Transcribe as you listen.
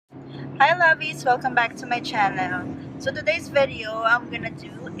Hi lovies, welcome back to my channel. So today's video, I'm gonna do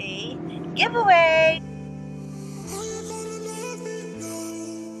a giveaway.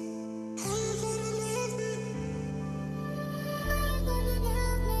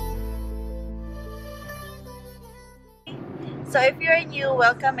 So if you're new,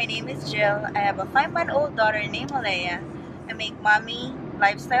 welcome. My name is Jill. I have a 5-month-old daughter named Alea. I make mommy,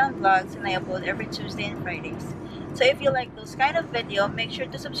 lifestyle, and vlogs, and I upload every Tuesday and Fridays. So if you like those kind of video, make sure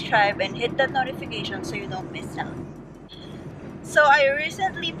to subscribe and hit that notification so you don't miss out. So I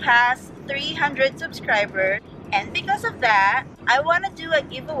recently passed 300 subscribers, and because of that, I want to do a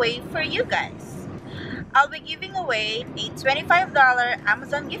giveaway for you guys. I'll be giving away a $25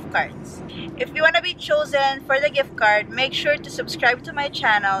 Amazon gift cards. If you want to be chosen for the gift card, make sure to subscribe to my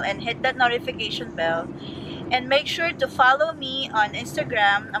channel and hit that notification bell. And make sure to follow me on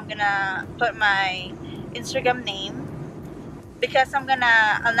Instagram. I'm gonna put my Instagram name because I'm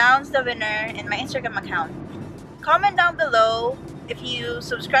gonna announce the winner in my Instagram account. Comment down below if you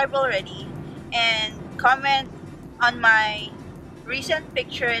subscribe already, and comment on my recent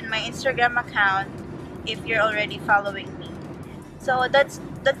picture in my Instagram account if you're already following me. So that's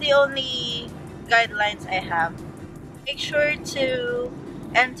the only guidelines I have. Make sure to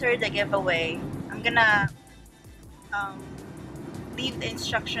enter the giveaway. I'm gonna leave the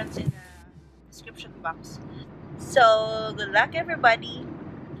instructions in the description box. So good luck everybody.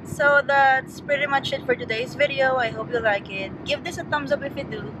 So that's pretty much it for today's video. I hope you like it. Give this a thumbs up if you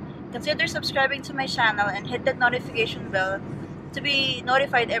do. Consider subscribing to my channel and hit that notification bell to be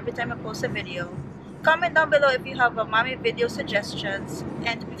notified every time I post a video. Comment down below if you have a mommy video suggestions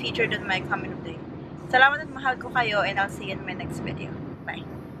and to be featured in my comment of the day. Salamat at mahal ko kayo, and I'll see you in my next video. Bye!